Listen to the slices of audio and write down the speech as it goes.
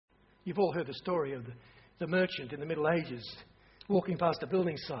You've all heard the story of the merchant in the Middle Ages walking past a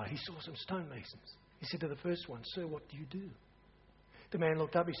building site. He saw some stonemasons. He said to the first one, "Sir, what do you do?" The man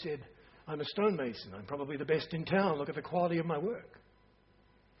looked up. He said, "I'm a stonemason. I'm probably the best in town. Look at the quality of my work."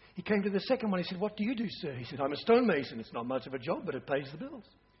 He came to the second one. He said, "What do you do, sir?" He said, "I'm a stonemason. It's not much of a job, but it pays the bills."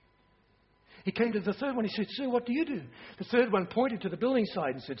 He came to the third one. He said, "Sir, what do you do?" The third one pointed to the building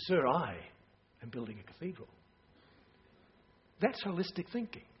site and said, "Sir, I am building a cathedral." That's holistic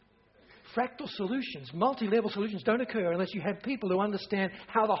thinking. Fractal solutions, multi-level solutions don't occur unless you have people who understand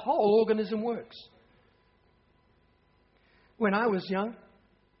how the whole organism works. When I was young,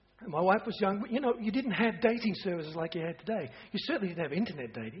 and my wife was young, you didn't have dating services like you had today. You certainly didn't have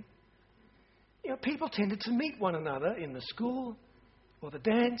internet dating. People tended to meet one another in the school, or the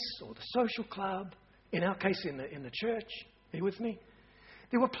dance, or the social club, in our case in the church. Are you with me?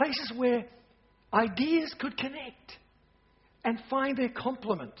 There were places where ideas could connect and find their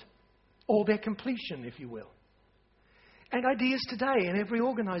complement, or their completion, if you will. And ideas today in every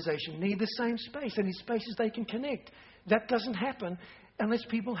organisation need the same space, and in spaces they can connect. That doesn't happen unless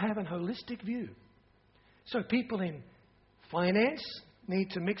people have a holistic view. So people in finance need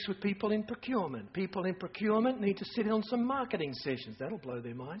to mix with people in procurement. People in procurement need to sit on some marketing sessions. That'll blow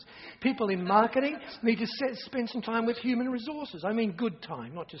their minds. People in marketing need to spend some time with human resources. I mean good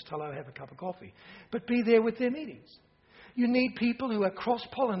time, not just hello, have a cup of coffee, but be there with their meetings. You need people who are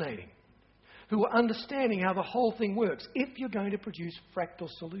cross-pollinating, who are understanding how the whole thing works, if you're going to produce fractal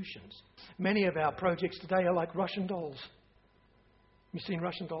solutions. Many of our projects today are like Russian dolls. You've seen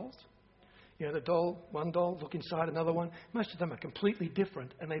Russian dolls? The doll, one doll, look inside another one. Most of them are completely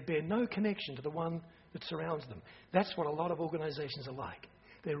different, and they bear no connection to the one that surrounds them. That's what a lot of organizations are like.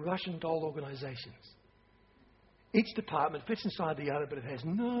 They're Russian doll organizations. Each department fits inside the other, but it has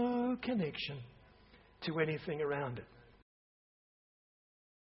no connection to anything around it.